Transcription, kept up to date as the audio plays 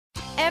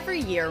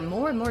Every year,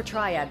 more and more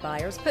Triad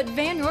buyers put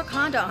Vann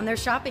Honda on their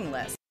shopping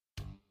list.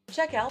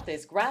 Check out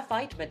this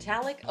graphite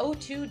metallic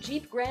 '02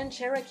 Jeep Grand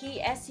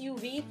Cherokee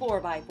SUV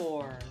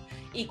 4x4,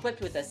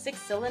 equipped with a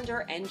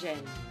 6-cylinder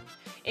engine.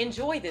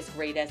 Enjoy this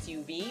great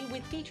SUV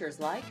with features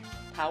like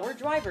power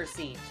driver's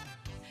seat,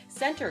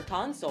 center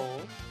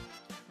console,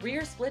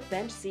 rear split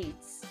bench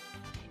seats,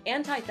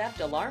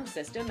 anti-theft alarm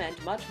system,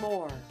 and much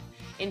more.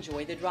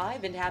 Enjoy the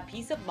drive and have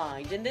peace of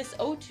mind in this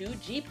 '02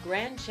 Jeep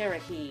Grand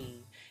Cherokee.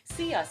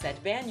 See us at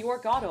Van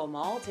York Auto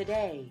Mall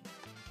today.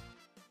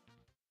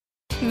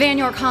 Vann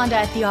Honda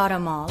at the Auto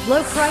Mall.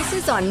 Low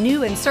prices on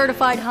new and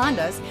certified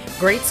Hondas,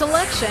 great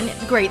selection,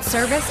 great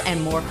service, and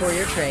more for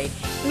your trade.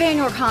 Vann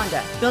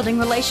Honda, building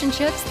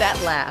relationships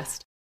that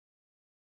last.